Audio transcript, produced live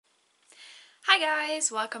Hi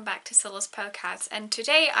guys, welcome back to Scylla's Podcast, and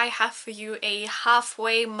today I have for you a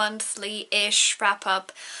halfway monthly-ish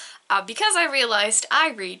wrap-up because I realized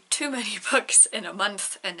I read too many books in a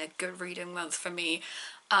month, and a good reading month for me,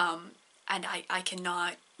 and I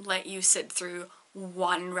cannot let you sit through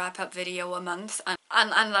one wrap-up video a month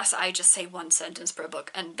unless I just say one sentence per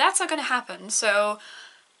book, and that's not gonna happen, so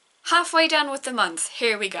halfway done with the month,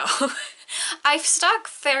 here we go. I've stuck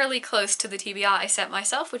fairly close to the TBR I set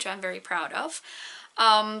myself, which I'm very proud of.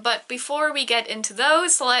 But before we get into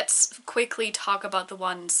those, let's quickly talk about the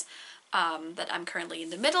ones that I'm currently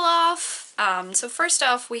in the middle of. So first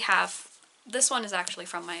off, we have, this one is actually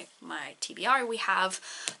from my TBR, we have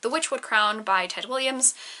The Witchwood Crown by Ted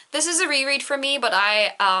Williams. This is a reread for me, but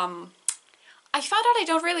I found out I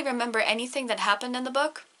don't really remember anything that happened in the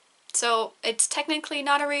book. So it's technically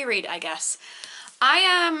not a reread, I guess. I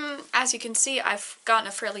am, as you can see, I've gotten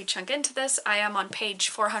a fairly chunk into this. I am on page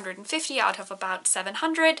 450 out of about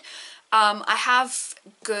 700. I have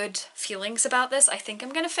good feelings about this. I think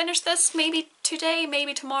I'm gonna finish this maybe today,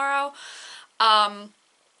 maybe tomorrow.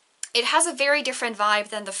 It has a very different vibe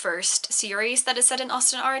than the first series that is set in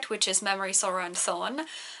Ostenard, which is Memory, Sorrow and Thorn.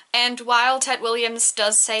 And while Ted Williams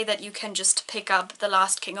does say that you can just pick up The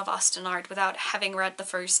Last King of Ostenard without having read the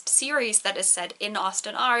first series that is set in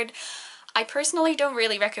Ostenard, I personally don't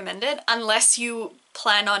really recommend it unless you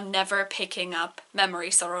plan on never picking up Memory,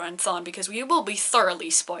 Sorrow and Thorn, because you will be thoroughly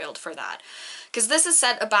spoiled for that. Because this is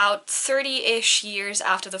set about 30-ish years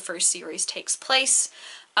after the first series takes place.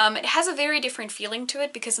 It has a very different feeling to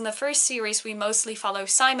it because in the first series we mostly follow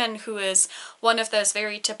Simon, who is one of those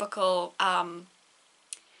very typical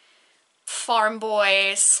farm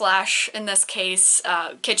boy slash, in this case,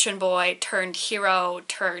 kitchen boy turned hero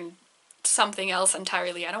turned something else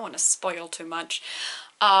entirely. I don't want to spoil too much.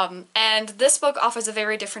 And this book offers a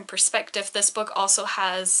very different perspective. This book also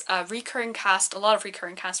has a recurring cast, a lot of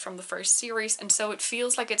recurring cast from the first series, and so it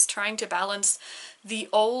feels like it's trying to balance the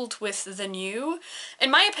old with the new.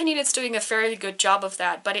 In my opinion, it's doing a fairly good job of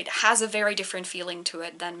that, but it has a very different feeling to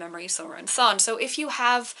it than Memory, Sorrow and Thorn. So if you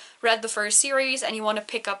have read the first series and you want to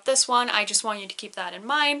pick up this one, I just want you to keep that in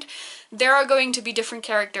mind. There are going to be different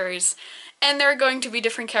characters, and there are going to be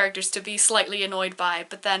different characters to be slightly annoyed by,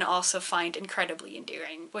 but then also find incredibly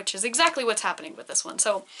endearing, which is exactly what's happening with this one.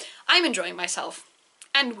 So I'm enjoying myself,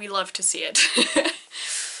 and we love to see it.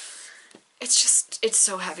 It's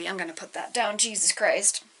so heavy. I'm gonna put that down, Jesus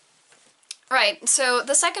Christ. Right, so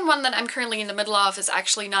the second one that I'm currently in the middle of is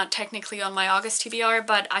actually not technically on my August TBR,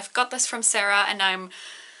 but I've got this from Sarah, and I'm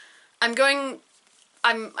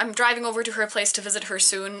driving over to her place to visit her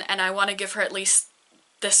soon, and I want to give her at least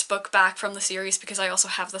this book back from the series because I also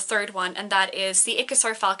have the third one, and that is The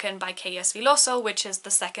Ichthysar Falcon by K.S. Viloso, which is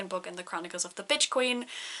the second book in the Chronicles of the Bitch Queen.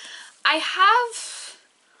 I have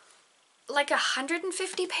like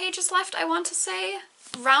 150 pages left, I want to say,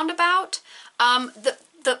 roundabout.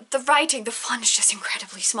 The writing, the font is just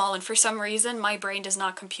incredibly small, and for some reason my brain does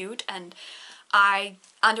not compute, and I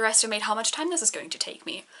underestimate how much time this is going to take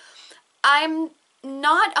me. I'm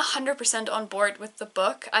not 100% on board with the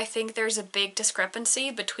book. I think there's a big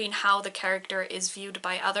discrepancy between how the character is viewed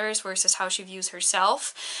by others versus how she views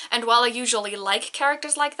herself. And while I usually like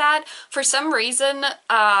characters like that, for some reason,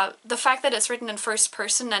 the fact that it's written in first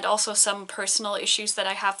person and also some personal issues that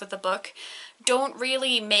I have with the book don't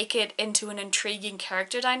really make it into an intriguing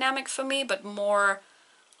character dynamic for me, but more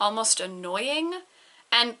almost annoying.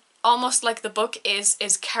 And almost like the book is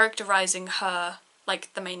characterizing her,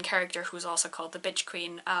 like the main character, who's also called the Bitch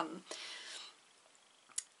Queen.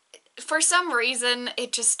 For some reason,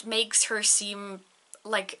 it just makes her seem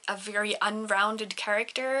like a very unrounded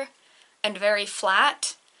character and very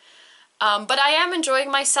flat. But I am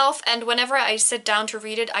enjoying myself, and whenever I sit down to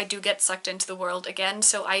read it, I do get sucked into the world again,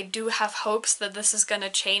 so I do have hopes that this is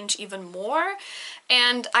gonna change even more.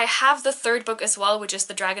 And I have the third book as well, which is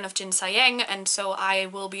The Dragon of Jin Sayeng, and so I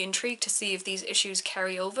will be intrigued to see if these issues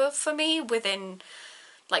carry over for me within,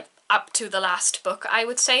 like, up to the last book, I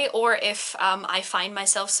would say, or if I find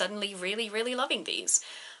myself suddenly really, really loving these.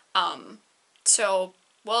 So,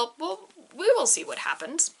 well, we will see what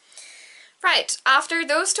happens. Right, after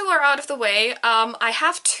those two are out of the way, I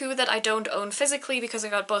have two that I don't own physically because I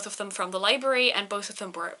got both of them from the library, and both of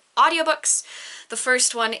them were audiobooks. The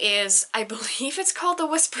first one is, I believe it's called The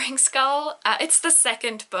Whispering Skull. It's the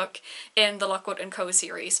second book in the Lockwood & Co.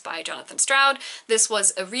 series by Jonathan Stroud. This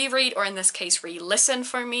was a reread, or in this case re-listen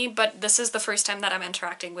for me, but this is the first time that I'm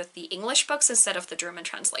interacting with the English books instead of the German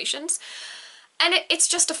translations. And it's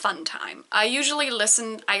just a fun time. I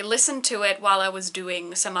listened to it while I was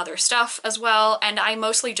doing some other stuff as well, and I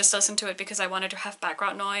mostly just listened to it because I wanted to have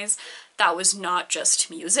background noise that was not just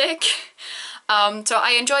music. So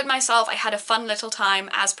I enjoyed myself. I had a fun little time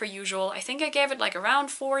as per usual. I think I gave it like around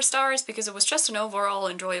 4 stars because it was just an overall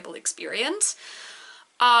enjoyable experience.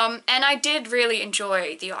 And I did really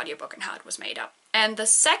enjoy the audiobook and how it was made up. And the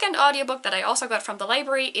second audiobook that I also got from the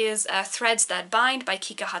library is Threads That Bind by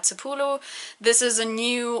Kika Hatsupulu. This is a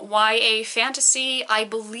new YA fantasy. I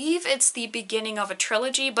believe it's the beginning of a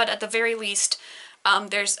trilogy, but at the very least,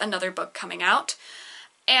 there's another book coming out.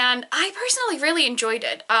 And I personally really enjoyed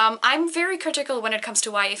it. I'm very critical when it comes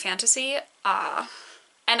to YA fantasy,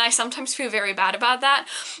 and I sometimes feel very bad about that,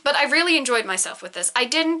 but I really enjoyed myself with this. I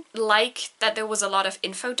didn't like that there was a lot of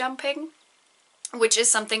info dumping, which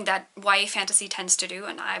is something that YA fantasy tends to do,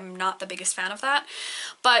 and I'm not the biggest fan of that.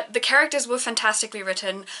 But the characters were fantastically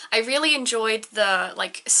written. I really enjoyed the,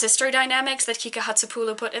 like, sister dynamics that Kika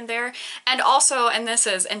Hatsupulu put in there. And also, and this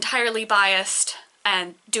is entirely biased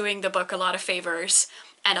and doing the book a lot of favors,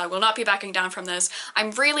 and I will not be backing down from this,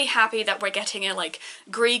 I'm really happy that we're getting a, like,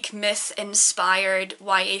 Greek myth-inspired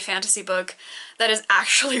YA fantasy book that is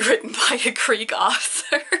actually written by a Greek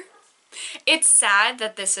author. It's sad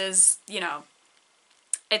that this is, you know,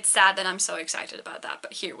 it's sad that I'm so excited about that,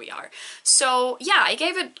 but here we are. So yeah, I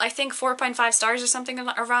gave it, I think, 4.5 stars or something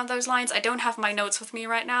around those lines. I don't have my notes with me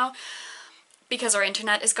right now because our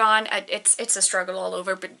internet is gone. It's a struggle all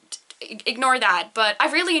over, but ignore that. But I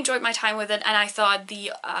really enjoyed my time with it, and I thought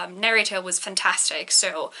the narrator was fantastic.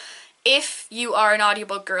 So if you are an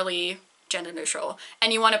audiobook girly, gender neutral,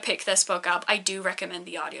 and you want to pick this book up, I do recommend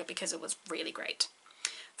the audio because it was really great.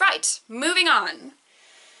 Right, moving on.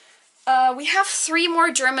 We have 3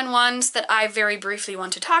 more German ones that I very briefly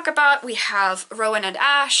want to talk about. We have Rowan and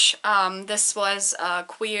Ash. This was a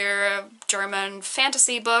queer German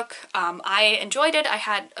fantasy book. I enjoyed it. I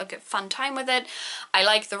had a good fun time with it. I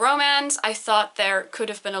like the romance. I thought there could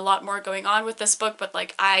have been a lot more going on with this book, but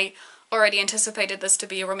like I already anticipated this to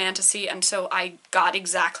be a romantasy, and so I got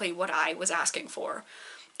exactly what I was asking for.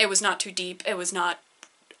 It was not too deep. It was not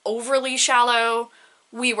overly shallow.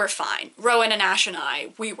 We were fine. Rowan and Ash and I,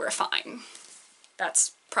 we were fine.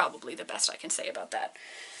 That's probably the best I can say about that.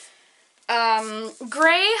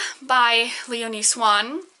 Grey by Leonie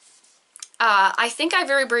Swan. I think I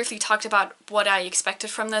very briefly talked about what I expected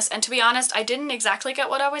from this, and to be honest, I didn't exactly get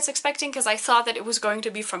what I was expecting because I thought that it was going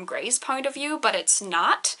to be from Grey's point of view, but it's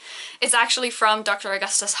not. It's actually from Dr.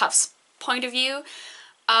 Augustus Huff's point of view.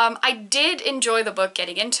 I did enjoy the book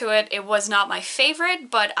getting into it. It was not my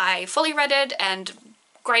favorite, but I fully read it, and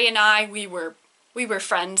Grey and I, we were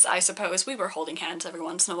friends, I suppose. We were holding hands every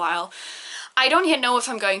once in a while. I don't yet know if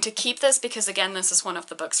I'm going to keep this because, again, this is one of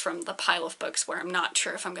the books from the pile of books where I'm not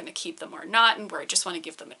sure if I'm going to keep them or not, and where I just want to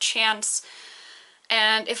give them a chance.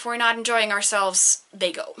 And if we're not enjoying ourselves,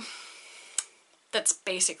 they go. That's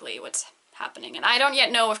basically what's happening. And I don't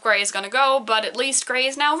yet know if Grey is going to go, but at least Grey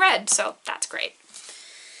is now read, so that's great.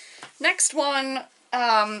 Next one,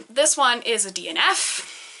 this one is a DNF.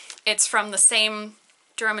 It's from the same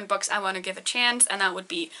German books I want to give a chance, and that would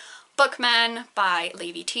be Bookman by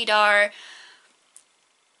Levi Tidar.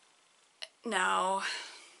 No.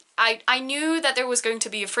 I knew that there was going to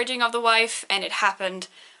be a fridging of the wife, and it happened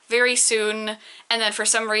very soon, and then for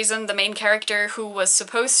some reason the main character, who was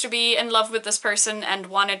supposed to be in love with this person and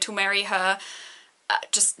wanted to marry her,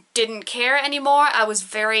 just didn't care anymore. I was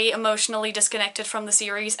very emotionally disconnected from the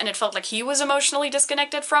series, and it felt like he was emotionally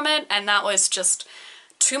disconnected from it, and that was just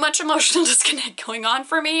too much emotional disconnect going on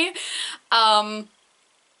for me. And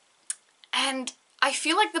I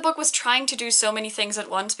feel like the book was trying to do so many things at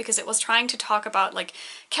once because it was trying to talk about, like,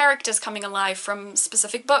 characters coming alive from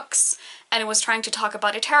specific books, and it was trying to talk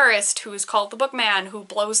about a terrorist who is called the Bookman who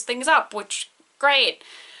blows things up, which, great.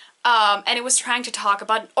 And it was trying to talk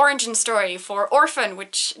about an origin story for Orphan,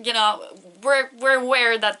 which, you know, we're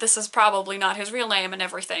aware that this is probably not his real name and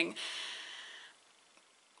everything.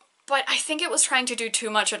 But I think it was trying to do too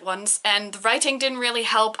much at once, and the writing didn't really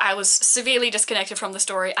help. I was severely disconnected from the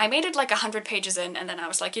story. I made it like 100 pages in, and then I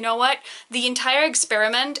was like, you know what? The entire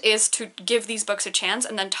experiment is to give these books a chance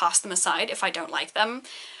and then toss them aside if I don't like them.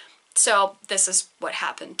 So this is what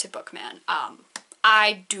happened to Bookman.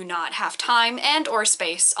 I do not have time and or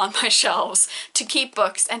space on my shelves to keep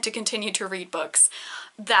books and to continue to read books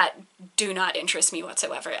that do not interest me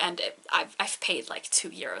whatsoever, and I've paid like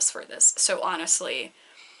 €2 for this, so honestly,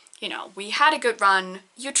 you know, we had a good run,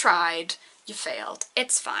 you tried, you failed,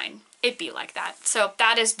 it's fine, it'd be like that. So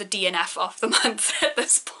that is the DNF of the month at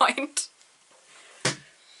this point.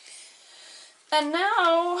 And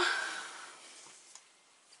now,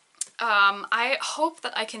 I hope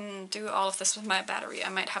that I can do all of this with my battery. I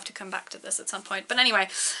might have to come back to this at some point. But anyway,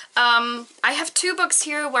 I have 2 books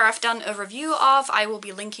here where I've done a review of. I will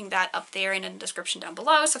be linking that up there in the description down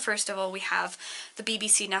below. So first of all, we have the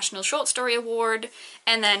BBC National Short Story Award,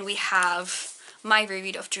 and then we have my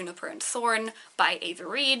reread of Juniper and Thorn by Ava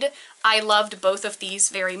Reid. I loved both of these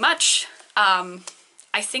very much.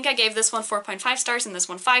 I think I gave this one 4.5 stars and this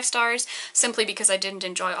one 5 stars, simply because I didn't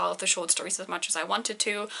enjoy all of the short stories as much as I wanted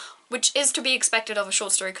to, which is to be expected of a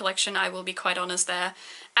short story collection, I will be quite honest there.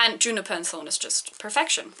 And Juniper and Thorn is just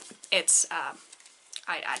perfection. It's,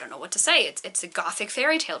 I don't know what to say, it's a gothic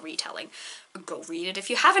fairy tale retelling. Go read it if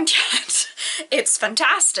you haven't yet. It's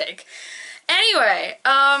fantastic. Anyway,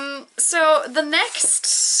 so the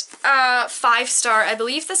next 5-star, I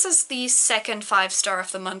believe this is the second 5-star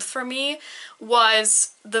of the month for me,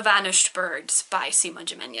 was The Vanished Birds by Simon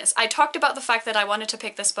Jimenez. I talked about the fact that I wanted to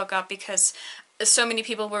pick this book up because so many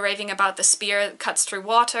people were raving about The Spear That Cuts Through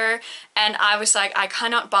Water, and I was like, I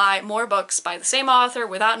cannot buy more books by the same author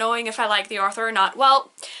without knowing if I like the author or not.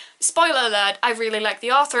 Well, spoiler alert, I really like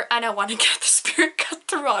the author and I want to get The Spear Cut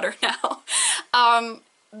Through Water now.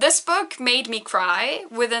 This book made me cry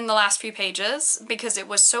within the last few pages because it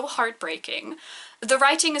was so heartbreaking. The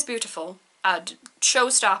writing is beautiful,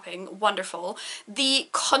 show-stopping, wonderful. The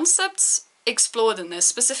concepts explored in this,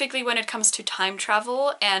 specifically when it comes to time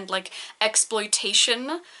travel and like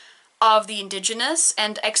exploitation of the indigenous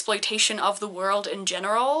and exploitation of the world in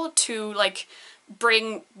general to like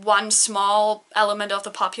bring one small element of the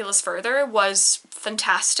populace further, was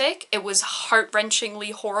fantastic. It was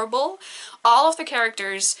heart-wrenchingly horrible. All of the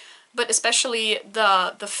characters, but especially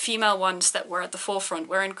the female ones that were at the forefront,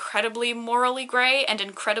 were incredibly morally grey and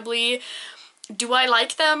incredibly, do I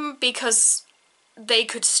like them because they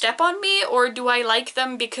could step on me, or do I like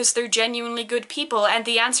them because they're genuinely good people? And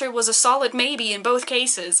the answer was a solid maybe in both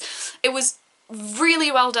cases. It was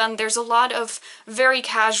really well done. There's a lot of very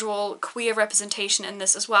casual queer representation in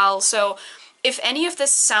this as well, so if any of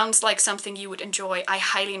this sounds like something you would enjoy, I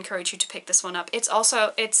highly encourage you to pick this one up. It's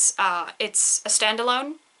also, it's a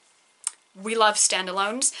standalone. We love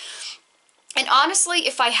standalones. And honestly,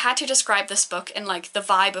 if I had to describe this book in like the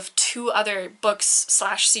vibe of 2 other books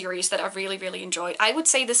 / series that I've really, really enjoyed, I would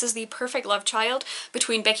say this is the perfect love child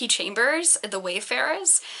between Becky Chambers' The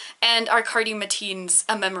Wayfarers and Arkady Matin's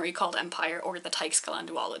A Memory Called Empire, or the Teixeira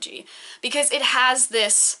duology. Because it has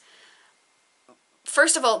this,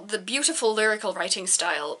 first of all, the beautiful lyrical writing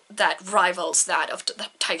style that rivals that of the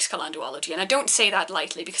Teixeira duology. And I don't say that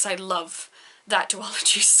lightly because I love that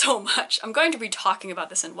duology so much. I'm going to be talking about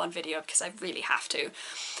this in one video because I really have to.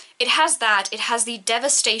 It has that, it has the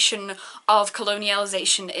devastation of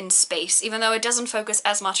colonialization in space, even though it doesn't focus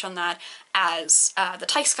as much on that as the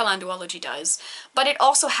Teixeira duology does, but it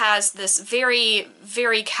also has this very,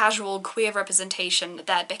 very casual queer representation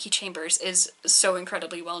that Becky Chambers is so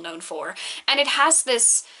incredibly well known for. And it has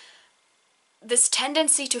this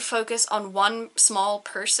tendency to focus on one small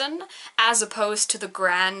person as opposed to the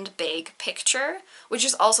grand big picture, which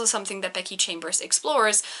is also something that Becky Chambers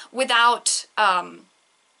explores without,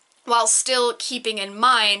 while still keeping in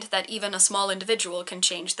mind that even a small individual can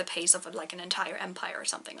change the pace of like an entire empire or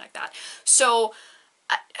something like that. So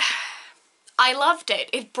I loved it.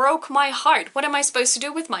 It broke my heart. What am I supposed to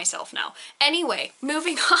do with myself now? Anyway,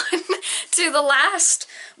 moving on to the last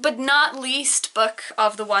but not least book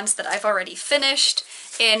of the ones that I've already finished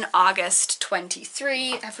in August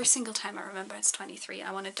 23. Every single time I remember it's 23,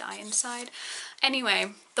 I want to die inside.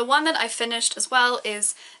 Anyway, the one that I finished as well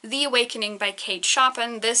is The Awakening by Kate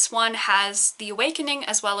Chopin. This one has The Awakening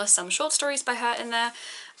as well as some short stories by her in there.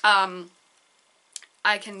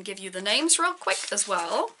 I can give you the names real quick as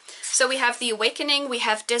well. So we have The Awakening, we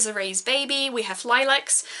have Desiree's Baby, we have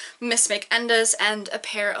Lilacs, Miss McEnders, and A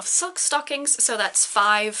Pair of Silk Stockings. So that's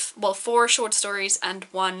 4 short stories and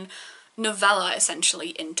 1 novella essentially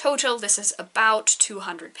in total. This is about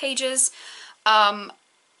 200 pages.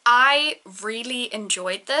 I really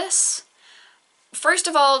enjoyed this. First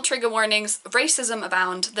of all, trigger warnings, racism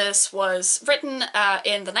abound. This was written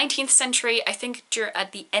in the 19th century, I think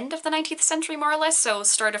at the end of the 19th century more or less, so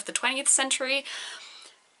start of the 20th century.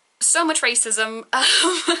 So much racism.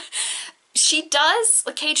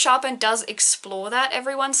 Kate Chopin does explore that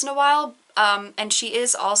every once in a while, and she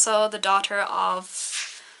is also the daughter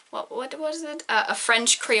of, what was it? A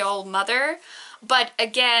French Creole mother, but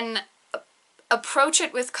again, approach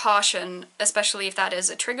it with caution, especially if that is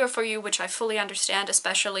a trigger for you, which I fully understand,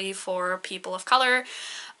 especially for people of color.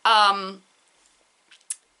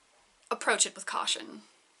 Approach it with caution.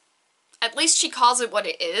 At least she calls it what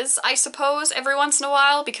it is, I suppose, every once in a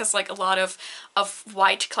while, because like a lot of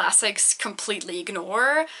white classics completely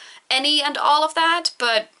ignore any and all of that,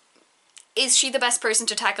 but is she the best person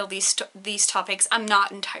to tackle these topics? I'm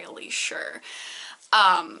not entirely sure.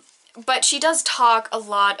 But she does talk a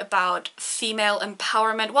lot about female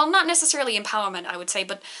empowerment. Well, not necessarily empowerment, I would say,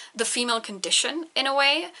 but the female condition, in a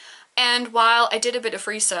way. And while I did a bit of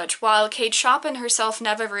research, while Kate Chopin herself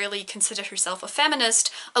never really considered herself a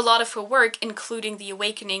feminist, a lot of her work, including The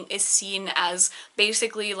Awakening, is seen as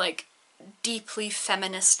basically like deeply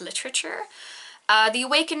feminist literature. The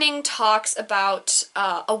Awakening talks about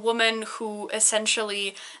a woman who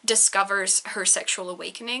essentially discovers her sexual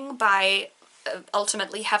awakening by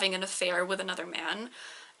ultimately having an affair with another man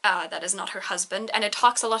that is not her husband, and it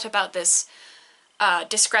talks a lot about this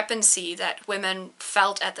discrepancy that women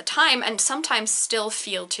felt at the time, and sometimes still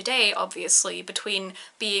feel today, obviously, between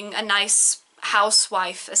being a nice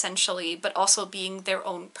housewife, essentially, but also being their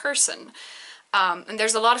own person. And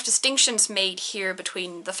there's a lot of distinctions made here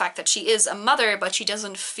between the fact that she is a mother, but she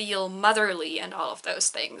doesn't feel motherly and all of those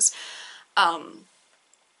things. And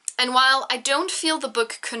while I don't feel the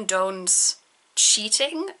book condones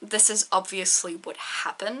cheating, this is obviously what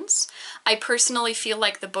happens. I personally feel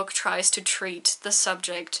like the book tries to treat the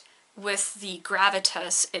subject with the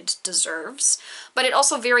gravitas it deserves, but it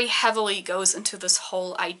also very heavily goes into this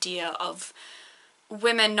whole idea of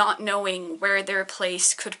women not knowing where their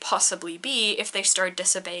place could possibly be if they start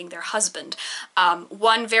disobeying their husband.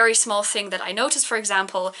 One very small thing that I noticed, for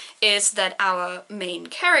example, is that our main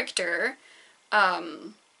character,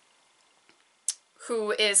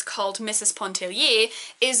 who is called Mrs. Pontellier,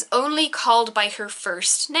 is only called by her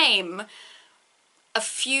first name a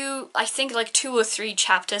few, I think like 2 or 3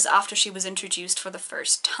 chapters after she was introduced for the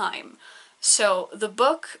first time. So the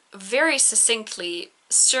book very succinctly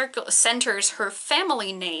centers her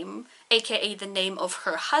family name, aka the name of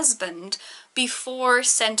her husband, before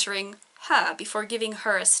centering her, before giving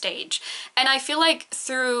her a stage. And I feel like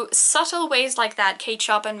through subtle ways like that, Kate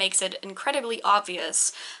Chopin makes it incredibly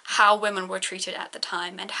obvious how women were treated at the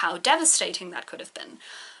time and how devastating that could have been.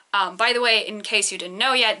 By the way, in case you didn't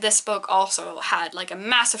know yet, this book also had like a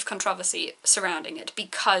massive controversy surrounding it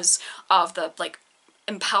because of the like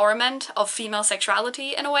empowerment of female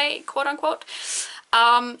sexuality in a way, quote unquote.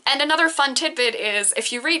 And another fun tidbit is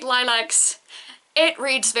if you read Lilacs, it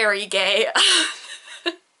reads very gay.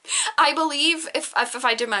 I believe, if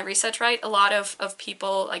I did my research right, a lot of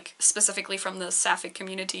people, like specifically from the sapphic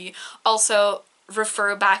community, also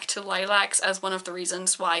refer back to Lilacs as one of the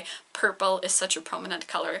reasons why purple is such a prominent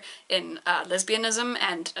color in lesbianism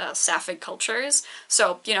and sapphic cultures.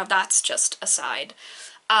 So, you know, that's just aside.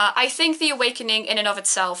 I think The Awakening in and of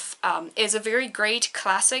itself is a very great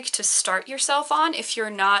classic to start yourself on if you're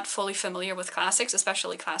not fully familiar with classics,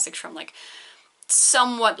 especially classics from like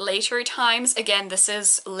somewhat later times. Again, this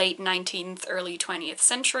is late 19th, early 20th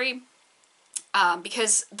century,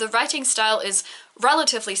 because the writing style is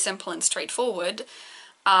relatively simple and straightforward,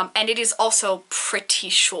 and it is also pretty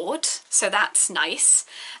short, so that's nice.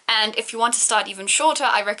 And if you want to start even shorter,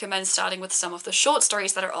 I recommend starting with some of the short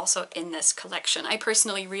stories that are also in this collection. I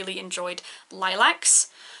personally really enjoyed Lilacs,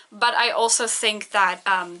 but I also think that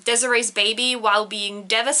Desiree's Baby, while being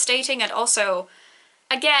devastating and also,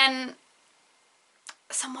 again,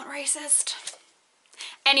 somewhat racist.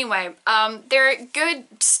 Anyway, they're good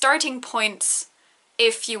starting points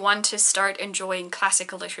if you want to start enjoying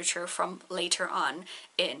classical literature from later on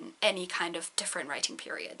in any kind of different writing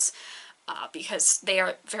periods, because they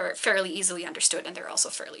are fairly easily understood and they're also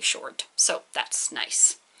fairly short, so that's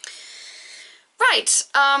nice. Right,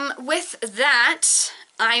 with that,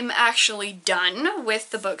 I'm actually done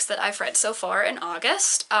with the books that I've read so far in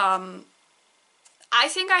August. I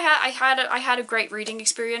think I had a great reading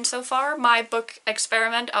experience so far. My book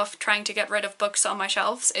experiment of trying to get rid of books on my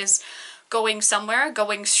shelves is going somewhere,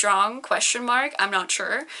 going strong, question mark, I'm not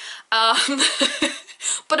sure.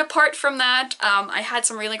 But apart from that, I had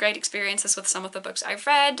some really great experiences with some of the books I've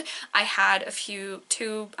read. I had a few,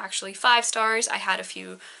 2, actually 5 stars. I had a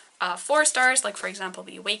few 4 stars, like for example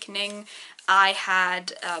The Awakening. I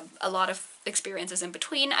had a lot of experiences in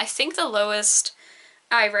between. I think the lowest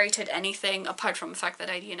I rated anything, apart from the fact that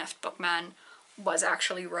I DNF'd Bookman, was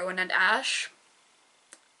actually Rowan and Ash,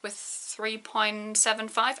 with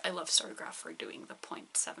 3.75. I love Storygraph for doing the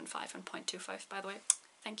 0.75 and 0.25, by the way.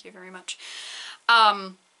 Thank you very much.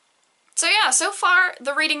 So yeah, so far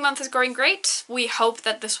the reading month is going great. We hope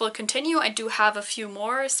that this will continue. I do have a few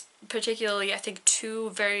more, particularly I think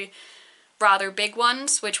 2 rather big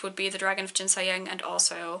ones, which would be The Dragon of Jinsayang and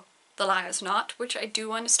also The Liar's Knot, which I do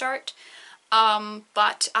want to start.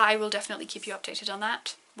 But I will definitely keep you updated on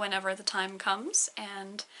that. whenever the time comes,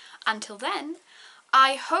 and until then,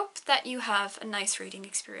 I hope that you have a nice reading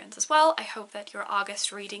experience as well. I hope that your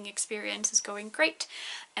August reading experience is going great,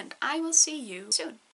 and I will see you soon.